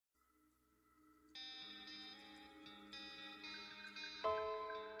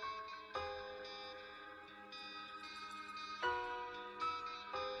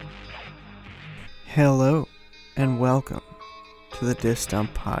Hello, and welcome to the Diss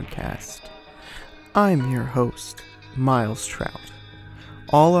Dump Podcast. I'm your host, Miles Trout.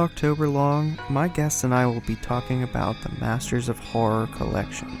 All October long, my guests and I will be talking about the Masters of Horror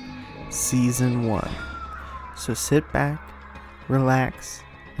Collection, Season 1. So sit back, relax,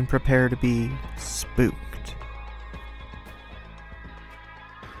 and prepare to be spooked.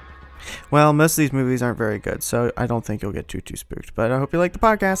 Well, most of these movies aren't very good, so I don't think you'll get too spooked, but I hope you like the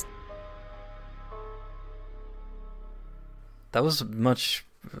podcast. That was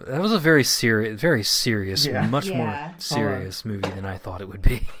a very serious, much more serious movie than I thought it would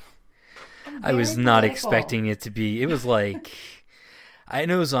be. I was not expecting it to be. It was like, I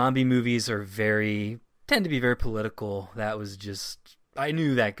know zombie movies tend to be very political. That was just, I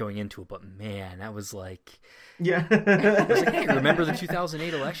knew that going into it, but man, that was like, yeah. I was like, hey, remember the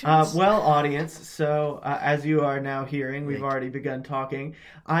 2008 elections? Well, audience, so as you are now hearing, we've already begun talking.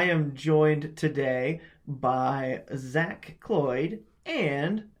 I am joined today by Zach Cloyd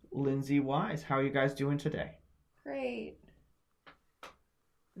and Lindsay Wise. How are you guys doing today? Great.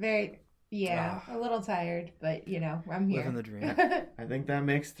 A little tired, but I'm here. Living the dream. I think that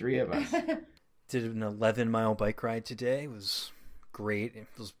makes three of us. Did an 11-mile bike ride today. It was great. It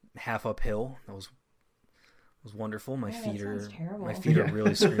was half uphill. That was wonderful. My feet are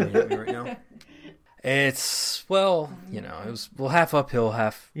really screaming at me right now. It's, it was half uphill,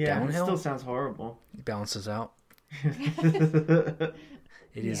 half downhill. It still sounds horrible. It balances out. It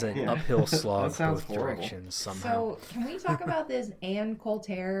is an uphill slog both directions somehow. So, can we talk about this Ann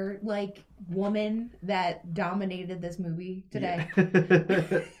Coulter, woman that dominated this movie today?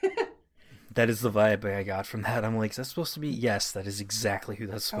 Yeah. That is the vibe I got from that. I'm like, is that supposed to be? Yes, that is exactly who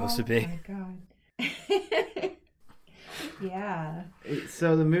that's supposed to be. Oh, my God. Yeah.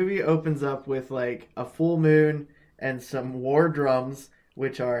 So the movie opens up with a full moon and some war drums,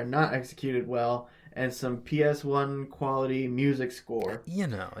 which are not executed well, and some PS1 quality music score.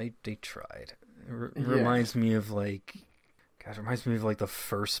 They tried. It reminds me of the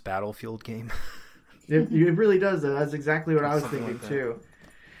first Battlefield game. It really does, though. That's exactly what I was thinking too.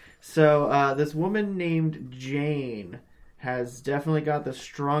 So this woman named Jane has definitely got the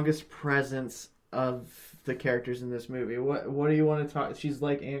strongest presence of the characters in this movie. What do you want to talk? She's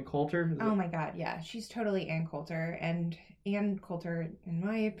like Ann Coulter? Oh my God, yeah. She's totally Ann Coulter. And Ann Coulter, in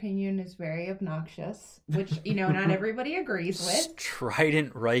my opinion, is very obnoxious, which, not everybody agrees with.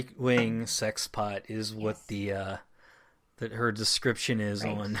 Strident right-wing sex pot is what that her description is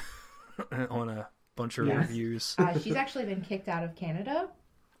on a bunch of reviews. She's actually been kicked out of Canada.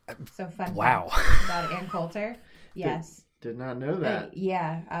 So fun fact about Ann Coulter. Yes. Did not know that.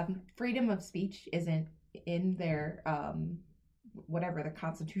 Freedom of speech isn't in their whatever the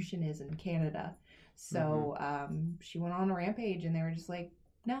Constitution is in Canada. So she went on a rampage, and they were just like,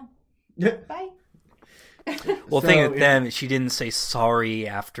 "No, bye." Well, thing with them, she didn't say sorry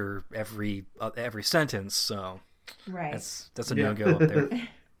after every sentence, so that's a no-go up there.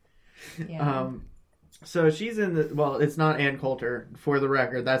 Yeah. So she's in it's not Ann Coulter, for the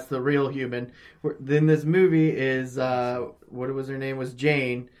record. That's the real human. Then this movie is, what was her name? Was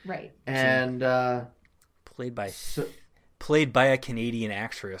Jane. Right. And, played by a Canadian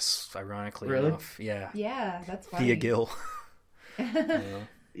actress, ironically enough. Yeah. Yeah, that's funny. Thea Gill. Go ahead.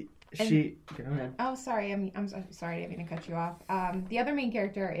 Oh, sorry. I'm sorry. I didn't mean to cut you off. The other main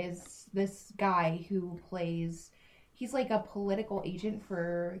character is this guy who plays... He's like a political agent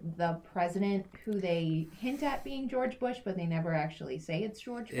for the president, who they hint at being George Bush, but they never actually say it's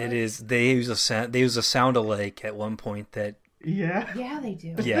George Bush. It is. They use a sound alike at one point that. Yeah. Yeah, they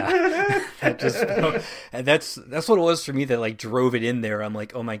do. Yeah. And that's what it was for me that drove it in there. I'm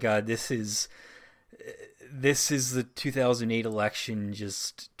like, oh my God, this is the 2008 election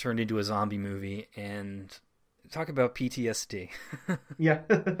just turned into a zombie movie, and talk about PTSD. Yeah.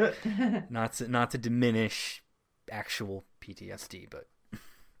 Not to diminish actual PTSD, but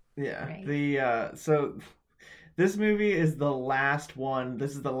yeah. Right. So this movie is the last one.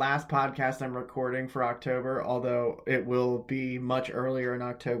 This is the last podcast I'm recording for October, although it will be much earlier in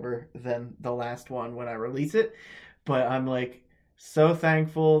October than the last one when I release it. But I'm so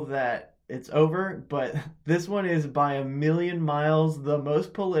thankful that it's over. But this one is by a million miles the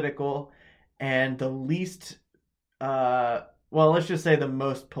most political and the least let's just say the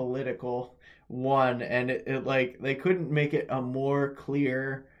most political one, and it they couldn't make it a more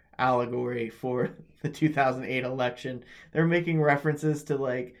clear allegory for the 2008 election. They're making references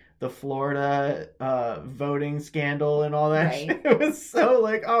to the Florida voting scandal and all that shit. It was so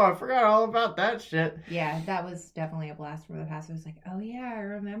I forgot all about that shit. Yeah, that was definitely a blast from the past. I was like, oh yeah, I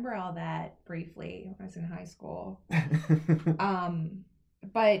remember all that briefly when I was in high school.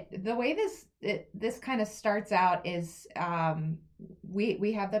 But the way this kind of starts out is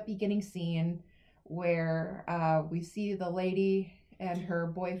we have that beginning scene where we see the lady and her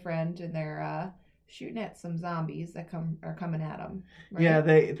boyfriend, and they're shooting at some zombies that are coming at them. Right? Yeah,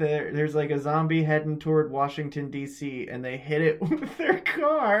 there's like a zombie heading toward Washington D.C. and they hit it with their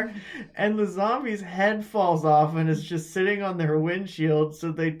car, and the zombie's head falls off and is just sitting on their windshield.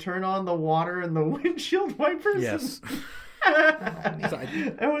 So they turn on the water and the windshield wipers. Yes.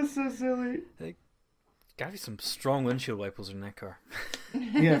 That was so silly. Gotta be some strong windshield wipers in that car.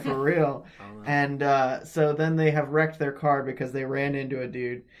 Yeah, for real. And so then they have wrecked their car because they ran into a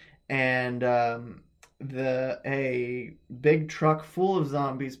dude, and a big truck full of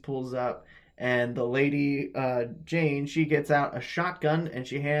zombies pulls up, and the lady Jane, she gets out a shotgun and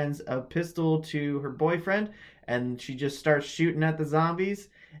she hands a pistol to her boyfriend, and she just starts shooting at the zombies.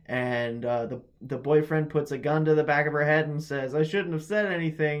 And the boyfriend puts a gun to the back of her head and says, "I shouldn't have said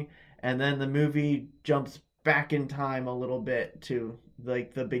anything." And then the movie jumps back in time a little bit to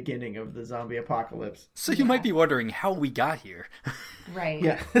like the beginning of the zombie apocalypse. So you might be wondering how we got here. Right.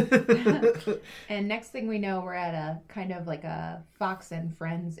 Yeah. And next thing we know, we're at a kind of like a Fox and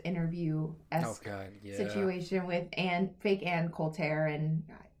Friends interview situation with fake Ann Coulter, and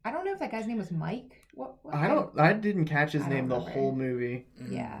I don't know if that guy's name was Mike. What I didn't catch his name the whole movie.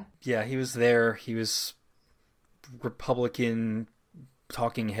 Yeah. Yeah, he was there. He was Republican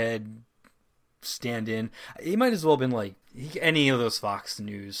talking head stand-in. He might as well have been like any of those Fox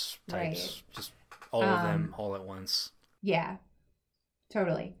News types. Right. Just all of them all at once. Yeah,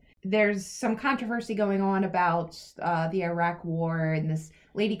 totally. There's some controversy going on about the Iraq War, and this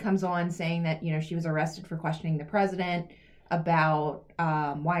lady comes on saying that, you know, she was arrested for questioning the president about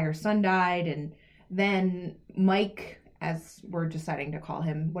why her son died. And then Mike, as we're deciding to call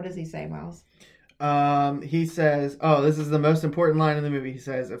him, what does he say, Miles? He says, this is the most important line in the movie. He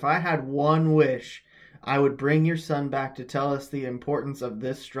says, "If I had one wish, I would bring your son back to tell us the importance of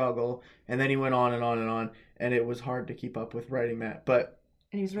this struggle." And then he went on and on and on, and it was hard to keep up with writing that. And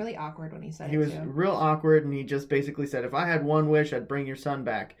he was really awkward when he said it. He was real awkward, and he just basically said, "If I had one wish, I'd bring your son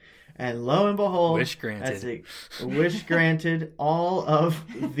back." And lo and behold, wish granted. That's it. Wish granted. All of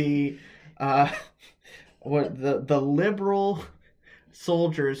the the liberal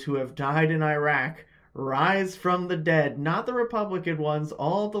soldiers who have died in Iraq rise from the dead, not the Republican ones,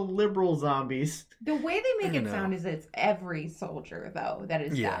 all the liberal zombies. The way they make it sound is it's every soldier, though, that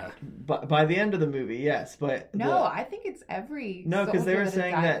has died. By the end of the movie, yes, but I think it's every because they were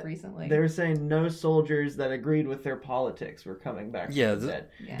saying that recently. They were saying no soldiers that agreed with their politics were coming back from the dead.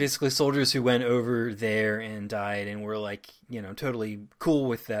 Basically soldiers who went over there and died and were like, you know, totally cool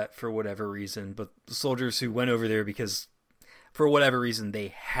with that for whatever reason, but the soldiers who went over there because for whatever reason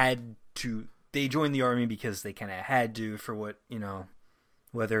they joined the army because they kind of had to for what, you know,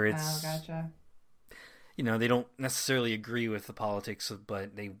 whether it's gotcha. You know, they don't necessarily agree with the politics,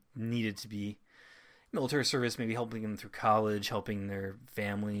 but they needed to be military service, maybe helping them through college, helping their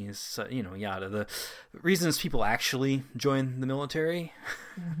families, you know, yada. The reasons people actually join the military,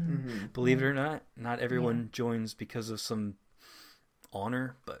 believe it or not everyone joins because of some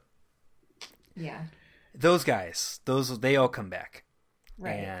honor, but those guys, they all come back.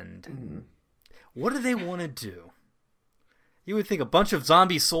 Right. And what do they want to do? You would think a bunch of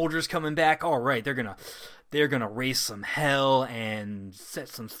zombie soldiers coming back, all right, they're gonna raise some hell and set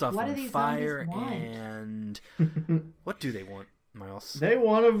some stuff on fire. And what do they want, Miles? They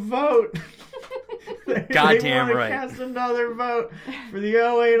want to vote. Goddamn they right. Cast another vote for the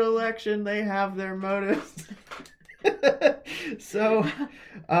 2008 election. They have their motives. So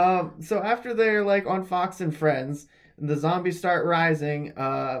after they're like on Fox and Friends, and the zombies start rising.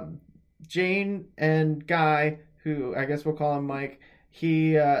 Jane and Guy, who I guess we'll call him Mike,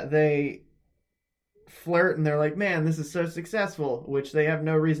 they flirt and they're like, "Man, this is so successful," which they have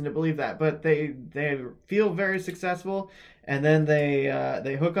no reason to believe that, but they feel very successful. And then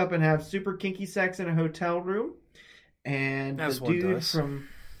they hook up and have super kinky sex in a hotel room. And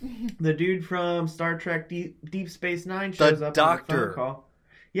the dude from Star Trek Deep Space Nine shows up on the phone call.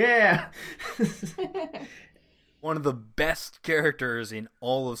 Yeah. One of the best characters in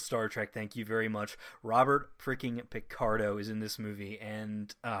all of Star Trek, thank you very much. Robert freaking Picardo is in this movie,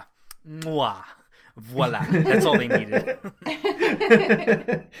 and voila, that's all they needed.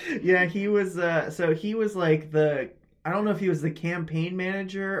 Yeah, he was like I don't know if he was the campaign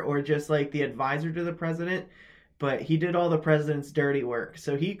manager or just like the advisor to the president, but he did all the president's dirty work.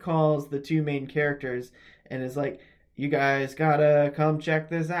 So he calls the two main characters and is like, "You guys gotta come check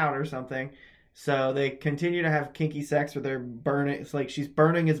this out," or something. So they continue to have kinky sex where they're burning. It's like she's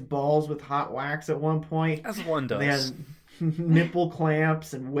burning his balls with hot wax at one point. As one does. nipple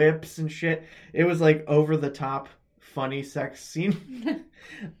clamps and whips and shit. It was like over the top funny sex scene.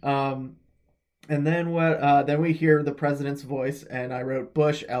 And then then we hear the president's voice, and I wrote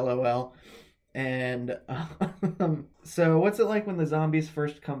Bush LOL. And so what's it like when the zombies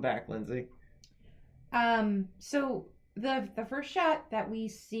first come back, Lindsay? So the first shot that we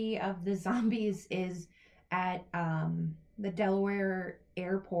see of the zombies is at the Delaware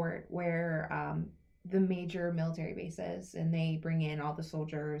airport, where the major military base is, and they bring in all the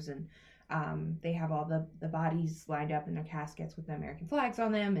soldiers, and they have all the bodies lined up in their caskets with the American flags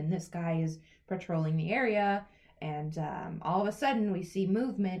on them, and this guy is patrolling the area, and all of a sudden we see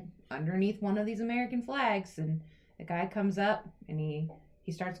movement underneath one of these American flags, and the guy comes up, and he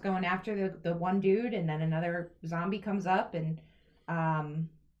starts going after the one dude, and then another zombie comes up, and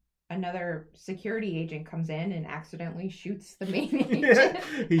another security agent comes in and accidentally shoots the main agent. Yeah,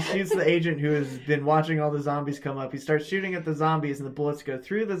 he shoots the agent who has been watching all the zombies come up. He starts shooting at the zombies, and the bullets go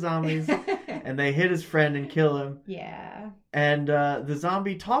through the zombies, and they hit his friend and kill him. Yeah. And the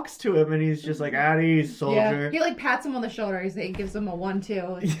zombie talks to him, and he's just like, "At ease, soldier." Yeah. He like pats him on the shoulder. He gives him a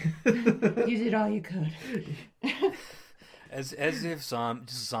 1-2. You did all you could. As if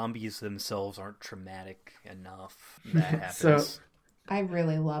zombies themselves aren't traumatic enough. That happens. So, I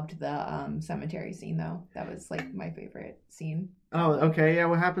really loved the cemetery scene, though. That was like my favorite scene. Oh, okay. Yeah,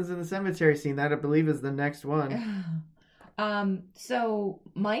 what happens in the cemetery scene? That I believe is the next one. So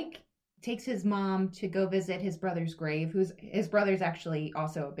Mike takes his mom to go visit his brother's grave. His brother's actually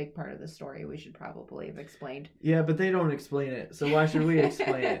also a big part of the story. We should probably have explained. Yeah, but they don't explain it. So why should we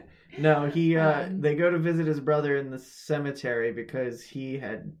explain it? No, they go to visit his brother in the cemetery because he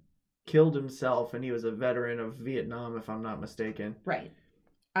had killed himself, and he was a veteran of Vietnam, if I'm not mistaken. Right.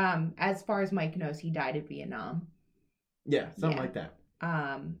 As far as Mike knows, he died in Vietnam. Yeah, something like that.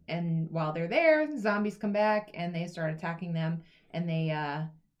 And while they're there, zombies come back and they start attacking them, and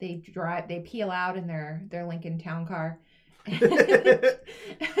they peel out in their Lincoln town car.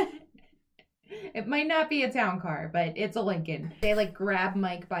 It might not be a town car, but it's a Lincoln. They like grab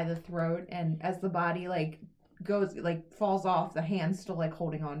Mike by the throat, and as the body falls off, the hand's still like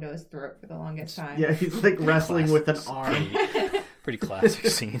holding onto his throat for the longest time. Yeah, he's like wrestling with an arm. Pretty classic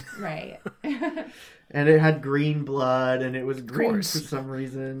scene. Right. And it had green blood, and it was green for some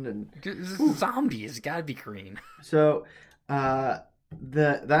reason. And zombies, gotta be green. So,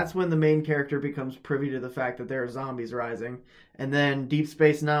 that's when the main character becomes privy to the fact that there are zombies rising, and then Deep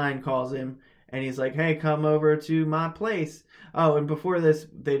Space Nine calls him, and he's like, "Hey, come over to my place." Oh, and before this,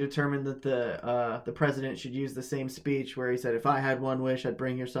 they determined that the president should use the same speech where he said, "If I had one wish, I'd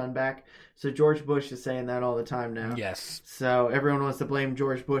bring your son back." So George Bush is saying that all the time now. Yes. So everyone wants to blame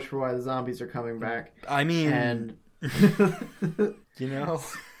George Bush for why the zombies are coming back. I mean, and you know.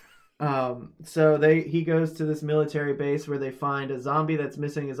 So he goes to this military base where they find a zombie that's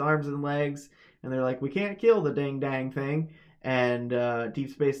missing his arms and legs, and they're like, "We can't kill the dang thing." And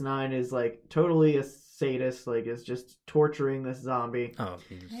Deep Space Nine is like totally a sadist, like is just torturing this zombie. Oh,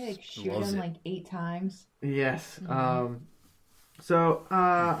 they like shoot him like 8 times. Yes. Mm-hmm. So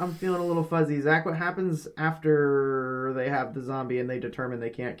I'm feeling a little fuzzy. Zach, what happens after they have the zombie and they determine they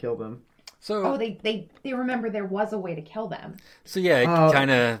can't kill them? So they remember there was a way to kill them. So yeah,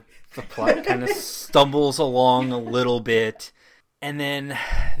 the plot kind of stumbles along a little bit, and then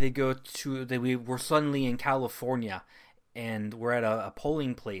we're suddenly in California, and we're at a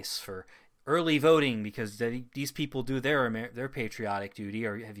polling place for early voting because these people do their patriotic duty.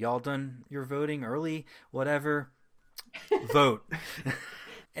 Or have y'all done your voting early? Whatever, vote.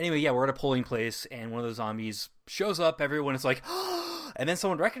 Anyway, yeah, we're at a polling place, and one of the zombies shows up. Everyone is like, oh! And then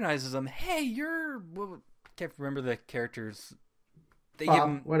someone recognizes him. Hey, can't remember the characters. They Bob, give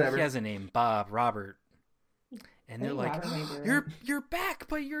him whatever. He has a name, Bob, Robert, and they're like, oh, "You're back,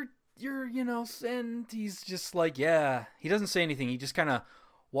 but you're and he's just like, yeah." He doesn't say anything. He just kind of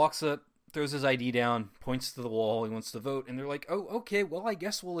walks up, throws his ID down, points to the wall. He wants to vote, and they're like, "Oh, okay. Well, I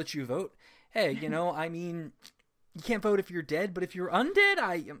guess we'll let you vote." Hey, I mean, you can't vote if you're dead, but if you're undead,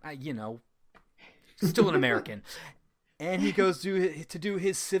 I still an American. And he goes to do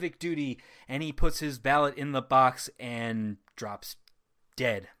his civic duty, and he puts his ballot in the box and drops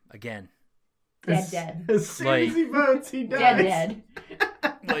dead again. Dead. As soon as he votes, he dies. Dead.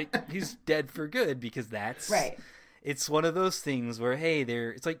 Like, he's dead for good, because that's... Right. It's one of those things where, hey,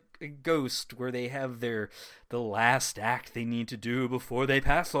 it's like a Ghost, where they have the last act they need to do before they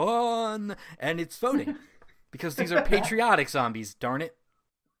pass on, and it's voting. Because these are patriotic zombies, darn it.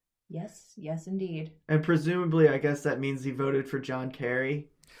 Yes, indeed. And presumably, I guess that means he voted for John Kerry.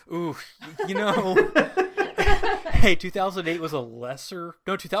 Ooh, Hey, 2008 was a lesser.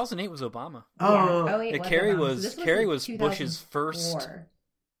 No, 2008 was Obama. Oh, yeah. 08 Kerry was Kerry was Bush's first.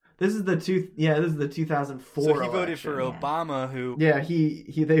 This is the 2004. So he voted election. for Obama, who. Yeah,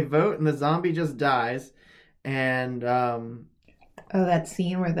 they vote and the zombie just dies, and that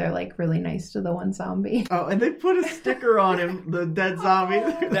scene where they're like really nice to the one zombie. Oh, and they put a sticker on him, the dead zombie.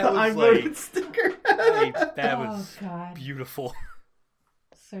 That was I voted sticker. That was beautiful.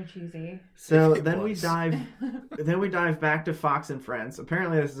 So cheesy. So then we dive back to Fox and Friends.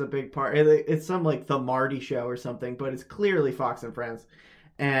 Apparently this is a big part. It's some like the Marty Show or something, but it's clearly Fox and Friends.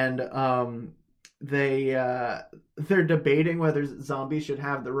 And they're debating whether zombies should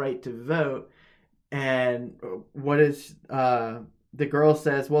have the right to vote. And what is the girl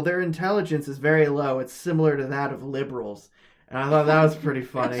says, well, their intelligence is very low. It's similar to that of liberals. And I thought that was pretty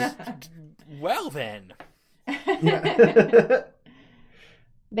funny. Well then. Yeah.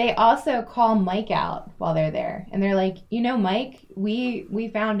 They also call Mike out while they're there. And they're like, Mike, we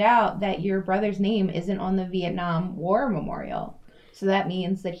found out that your brother's name isn't on the Vietnam War Memorial. So that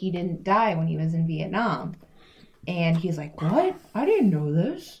means that he didn't die when he was in Vietnam. And he's like, what? I didn't know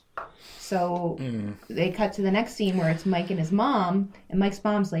this. So they cut to the next scene where it's Mike and his mom. And Mike's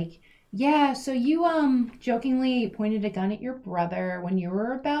mom's like, yeah, so you jokingly pointed a gun at your brother when you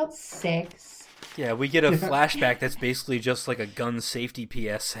were about 6. Yeah, we get a flashback that's basically just like a gun safety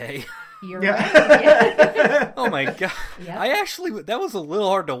PSA. You're right. Yeah. Oh my god. Yep. That was a little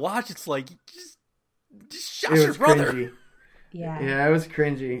hard to watch. It's like, just shot your brother. Cringy. Yeah. Yeah, it was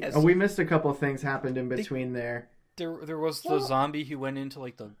cringy. Yes. We missed a couple of things happened in between there. There was the zombie who went into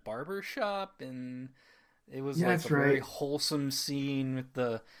like the barber shop, and it was like a very wholesome scene with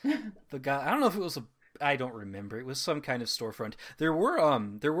the guy. I don't know if it was I don't remember. It was some kind of storefront. There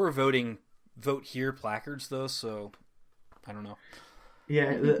were vote here placards though, so I don't know.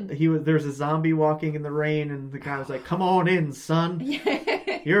 Yeah, there's a zombie walking in the rain, and the guy was like, "Come on in, son.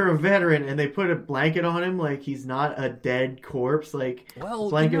 You're a veteran." And they put a blanket on him, like he's not a dead corpse. Like,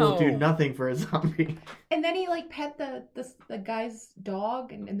 blanket will do nothing for a zombie. And then he like pet the guy's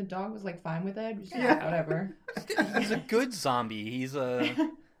dog, and the dog was like fine with it. Just, whatever. He's a good zombie. He's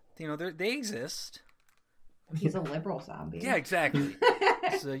they exist. He's a liberal zombie. Yeah, exactly.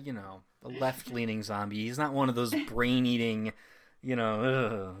 He's a left-leaning zombie. He's not one of those brain-eating.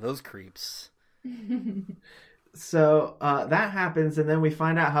 Those creeps. So that happens, and then we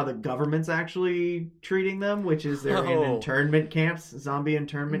find out how the government's actually treating them, which is they're in internment camps, zombie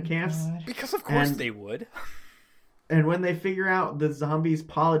internment camps. God. Because of course they would. And when they figure out the zombies'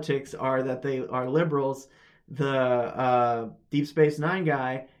 politics are that they are liberals, the Deep Space Nine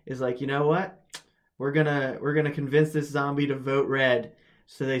guy is like, you know what? We're gonna convince this zombie to vote red.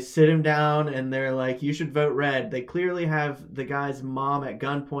 So they sit him down and they're like, you should vote red. They clearly have the guy's mom at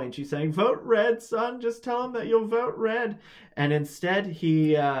gunpoint. She's saying, vote red, son. Just tell him that you'll vote red. And instead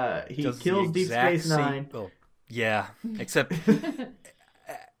he kills Deep Space Nine. Yeah, except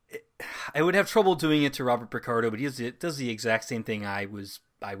I would have trouble doing it to Robert Picardo, but he does the exact same thing I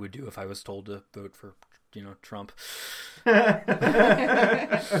would do if I was told to vote for Trump.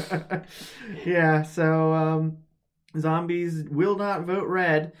 Yeah, so zombies will not vote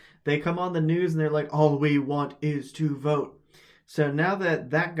red. They come on the news and they're like, all we want is to vote. So now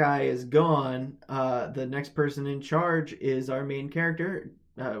that guy is gone, the next person in charge is our main character.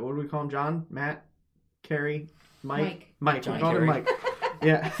 What do we call him? John? Matt? Carrie? Mike. We call him Mike.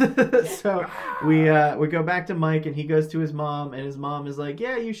 Yeah. So we go back to Mike, and he goes to his mom, and his mom is like,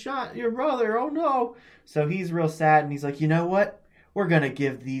 yeah, you shot your brother. Oh no. So he's real sad, and he's like, you know what? We're going to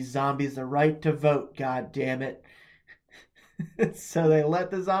give these zombies the right to vote, god damn it. So they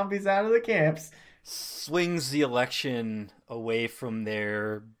let the zombies out of the camps. Swings the election away from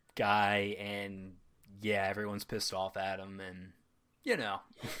their guy, and yeah, everyone's pissed off at him, and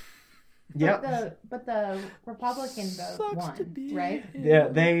Yep. But the Republican vote won, right? Yeah,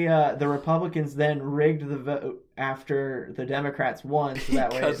 the Republicans then rigged the vote after the Democrats won, so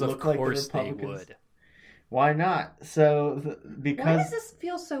that way it looked like the Republicans. They would. Why not? So because why does this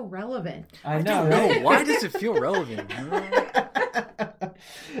feel so relevant? I know. Right? Why does it feel relevant?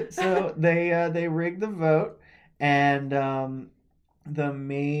 So they rigged the vote, and the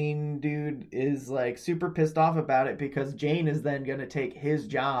main dude is like super pissed off about it because Jane is then going to take his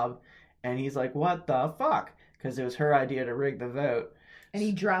job, and he's like, what the fuck? Because it was her idea to rig the vote. And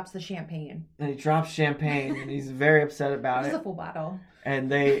he drops the champagne. And he's very upset about it. It's a full bottle.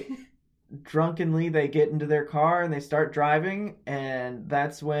 And they drunkenly they get into their car and they start driving, and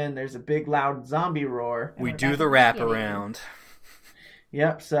that's when there's a big loud zombie roar. We do the wraparound.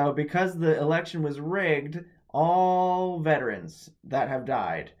 Yep, so because the election was rigged, all veterans that have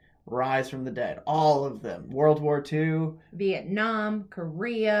died rise from the dead. All of them. World War II. Vietnam,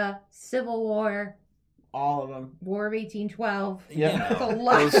 Korea, Civil War. All of them. War of 1812. Yeah. That's a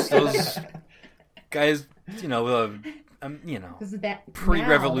lot. Those guys,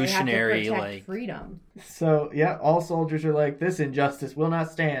 pre-revolutionary, like freedom. So yeah, all soldiers are like, this injustice will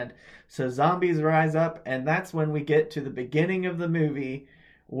not stand. So zombies rise up, and that's when we get to the beginning of the movie,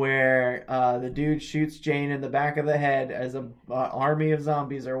 where the dude shoots Jane in the back of the head as an army of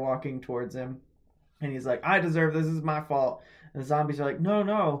zombies are walking towards him, and he's like, I deserve this. This is my fault. And the zombies are like,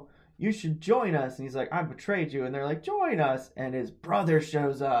 no, you should join us. And he's like, I betrayed you. And they're like, join us. And his brother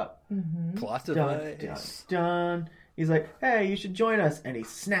shows up. Mm-hmm. Plot device. Dun. He's like, hey, you should join us. And he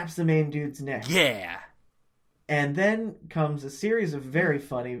snaps the main dude's neck. Yeah. And then comes a series of very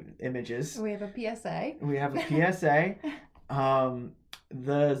funny images. We have a PSA.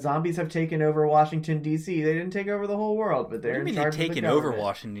 The zombies have taken over Washington, D.C. They didn't take over the whole world, but they're in charge of the government. They've taken over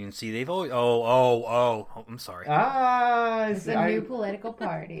Washington, D.C. They've always... I'm sorry. It's a new political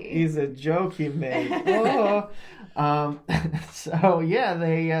party. He's a joke he made. So, yeah,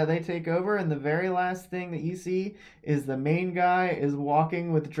 they take over, and the very last thing that you see is the main guy is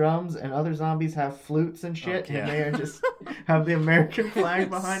walking with drums, and other zombies have flutes and shit, and they are just have the American flag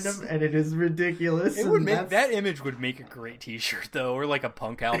behind them, and it is ridiculous. That image would make a great t-shirt, though, or like a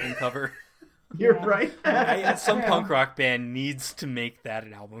punk album cover. You're right. Some punk rock band needs to make that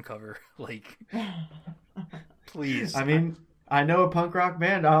an album cover. Like, please. I mean, I know a punk rock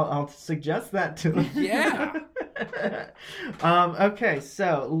band. I'll suggest that to them. Yeah. Okay,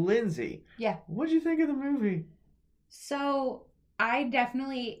 so Lindsay. Yeah. What did you think of the movie? So I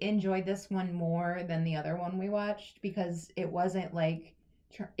definitely enjoyed this one more than the other one we watched because it wasn't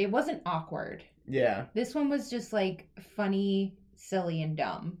awkward. Yeah. This one was just like funny, silly, and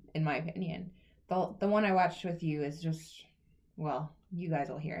dumb, in my opinion. The one I watched with you is just, well, you guys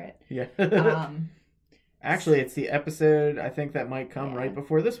will hear it. Yeah. Actually, it's the episode I think that might come right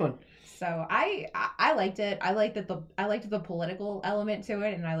before this one. So I liked it. I liked the political element to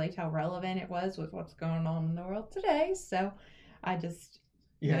it, and I liked how relevant it was with what's going on in the world today. So I just,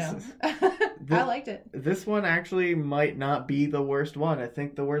 I liked it. This one actually might not be the worst one. I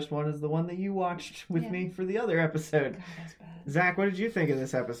think the worst one is the one that you watched with me for the other episode. God, that's bad. Zach, what did you think of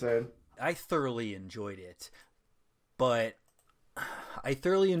this episode? I thoroughly enjoyed it,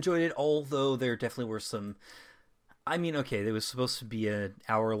 although there definitely were some... I mean, okay, it was supposed to be an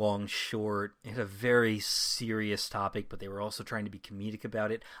hour-long short. It had a very serious topic, but they were also trying to be comedic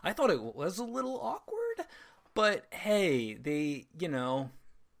about it. I thought it was a little awkward, but hey, they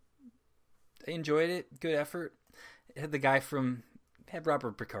enjoyed it. Good effort. It had the guy had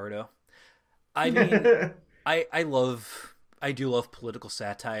Robert Picardo. I mean, I do love political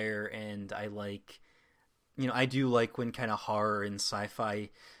satire, and I do like when kind of horror and sci-fi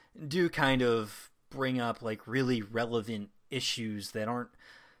do kind of bring up like really relevant issues that aren't,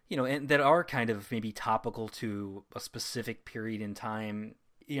 and that are kind of maybe topical to a specific period in time.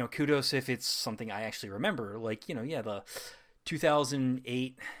 Kudos if it's something I actually remember. Like, the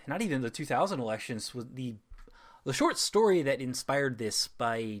 2008, not even the 2000 elections, was the short story that inspired this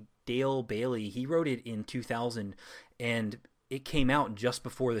by Dale Bailey. He wrote it in 2000, and it came out just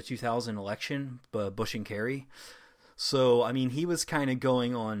before the 2000 election, Bush and Kerry. So, I mean, he was kind of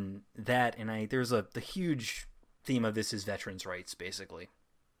going on that, and the huge theme of this is veterans' rights, basically.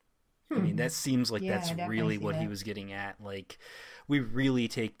 I mean, that seems like that's really what he was getting at. Like, we really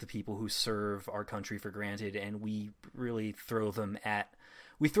take the people who serve our country for granted, and we really throw them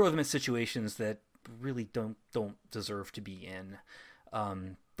in situations that really don't deserve to be in.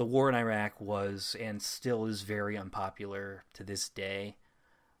 The war in Iraq was and still is very unpopular to this day.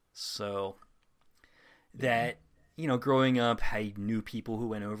 So that, growing up, I knew people who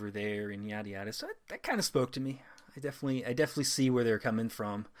went over there and yada yada. So that kind of spoke to me. I definitely see where they're coming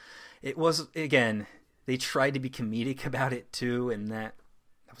from. It was, again, they tried to be comedic about it too, and that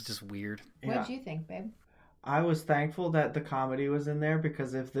was just weird. What did you think, babe? I was thankful that the comedy was in there,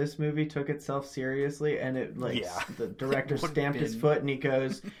 because if this movie took itself seriously and the director stamped his foot and he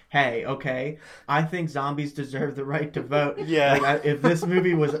goes, hey, okay, I think zombies deserve the right to vote. Yeah. Like, if this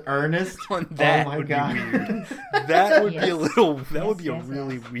movie was earnest, that oh my would God. be weird. That would be a little, would be a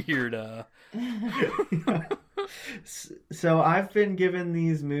really weird, So I've been given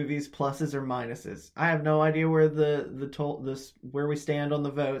these movies pluses or minuses. I have no idea where where we stand on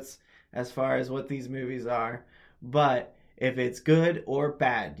the votes as far as what these movies are, but if it's good or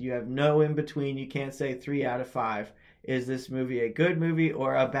bad, you have no in between. You can't say 3 out of 5. Is this movie a good movie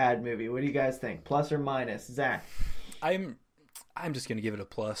or a bad movie? What do you guys think? Plus or minus? Zach? I'm just gonna give it a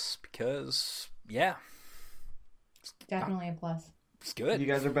plus because, yeah, definitely a plus. It's good. You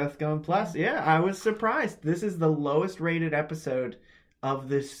guys are both going plus. Yeah, I was surprised. This is the lowest rated episode of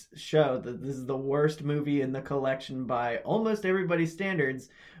this show. This is the worst movie in the collection by almost everybody's standards.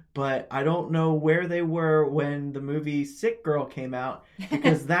 But I don't know where they were when the movie Sick Girl came out,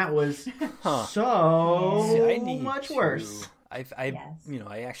 because that was so much worse. I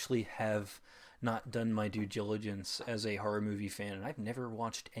actually have not done my due diligence as a horror movie fan, and I've never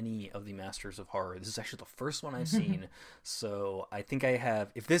watched any of the Masters of Horror. This is actually the first one I've seen, so I think I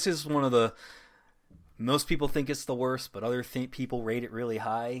have. If this is one of the, most people think it's the worst, but other people rate it really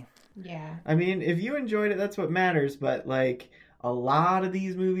high. Yeah. I mean, if you enjoyed it, that's what matters. But like, a lot of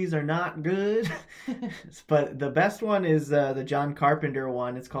these movies are not good. But the best one is the John Carpenter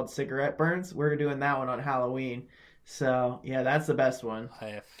one. It's called Cigarette Burns. We're doing that one on Halloween. So yeah, that's the best one.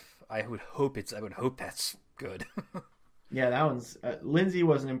 I would hope that's good. Yeah, that one's. Lindsay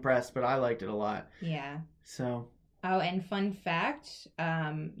wasn't impressed, but I liked it a lot. Yeah. So. Oh, and fun fact: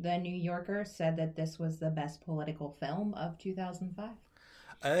 the New Yorker said that this was the best political film of 2005.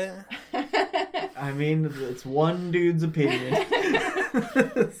 I mean, it's one dude's opinion.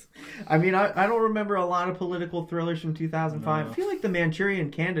 I mean, I don't remember a lot of political thrillers from 2005. No. I feel like The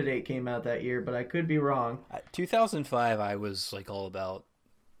Manchurian Candidate came out that year, but I could be wrong. 2005, I was like all about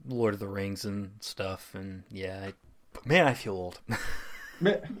Lord of the Rings and stuff, and yeah, man, I feel old.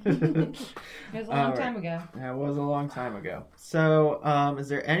 It was a long time ago. Yeah, it was a long time ago. So, is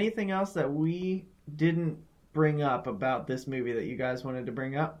there anything else that we didn't bring up about this movie that you guys wanted to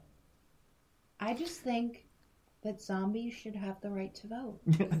bring up? I just think that zombies should have the right to vote.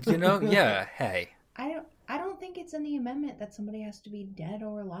 Yeah, hey. I don't think it's in the amendment that somebody has to be dead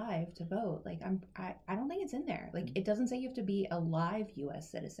or alive to vote. Like I don't think it's in there. Like, it doesn't say you have to be a live US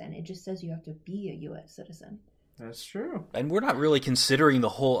citizen. It just says you have to be a US citizen. That's true. And we're not really considering the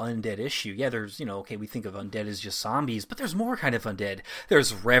whole undead issue. Yeah, there's, we think of undead as just zombies, but there's more kind of undead.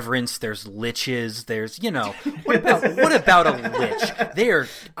 There's reverence, there's liches, there's, what about a lich? They are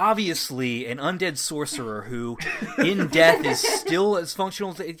obviously an undead sorcerer who, in death, is still as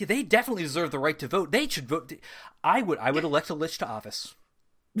functional. They definitely deserve the right to vote. They should vote. I would elect a lich to office.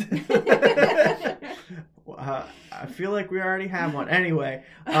 I feel like we already have one. Anyway,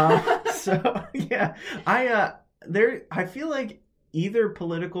 so yeah, I feel like either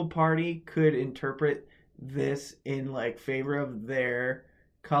political party could interpret this in like favor of their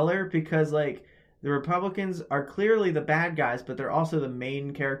color, because like the Republicans are clearly the bad guys, but they're also the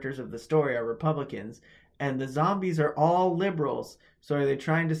main characters of the story are Republicans, and the zombies are all liberals. So are they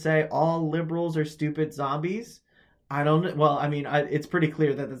trying to say all liberals are stupid zombies? I don't know. Well, I mean, it's pretty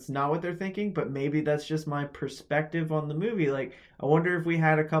clear that that's not what they're thinking, but maybe that's just my perspective on the movie. Like, I wonder if we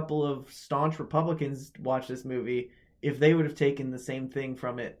had a couple of staunch Republicans watch this movie, if they would have taken the same thing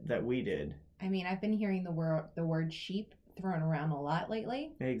from it that we did. I mean, I've been hearing the word sheep thrown around a lot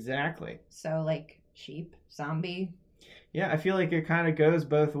lately. Exactly. So, like, sheep, zombie. Yeah, I feel like it kind of goes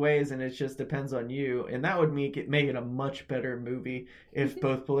both ways, and it just depends on you. And that would make it a much better movie if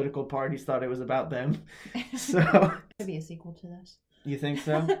both political parties thought it was about them. So could be a sequel to this. You think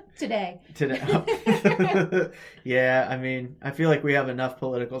so? Today. Yeah, I mean, I feel like we have enough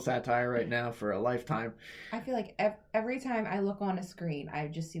political satire right now for a lifetime. I feel like every time I look on a screen, I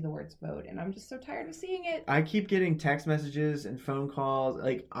just see the words vote, and I'm just so tired of seeing it. I keep getting text messages and phone calls.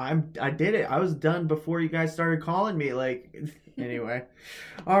 Like, I did it. I was done before you guys started calling me. Like, anyway.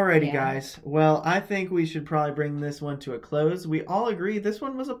 Alrighty, guys. Well, I think we should probably bring this one to a close. We all agree this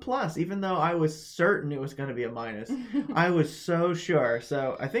one was a plus, even though I was certain it was going to be a minus. I was so sure.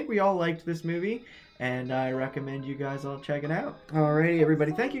 So I think we all liked this movie, and I recommend you guys all check it out. Alrighty,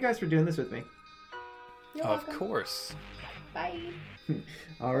 everybody. Thank you guys for doing this with me. You're of welcome. course. Bye.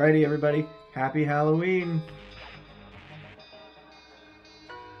 Alrighty, everybody. Happy Halloween.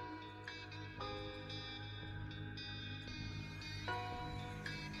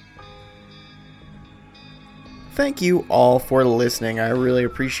 Thank you all for listening. I really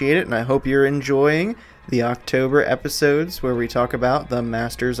appreciate it, and I hope you're enjoying the October episodes where we talk about the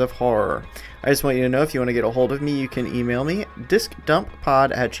Masters of Horror. I just want you to know, if you want to get a hold of me, you can email me,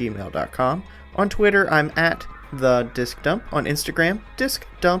 discdumppod@gmail.com. On Twitter, I'm at the Disc Dump. On Instagram, Disc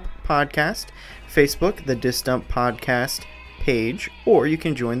Dump Podcast. Facebook, the Disc Dump Podcast page, or you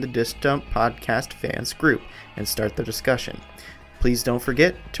can join the Disc Dump Podcast fans group and start the discussion. Please don't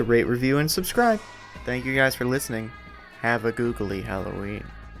forget to rate, review, and subscribe. Thank you guys for listening. Have a googly Halloween.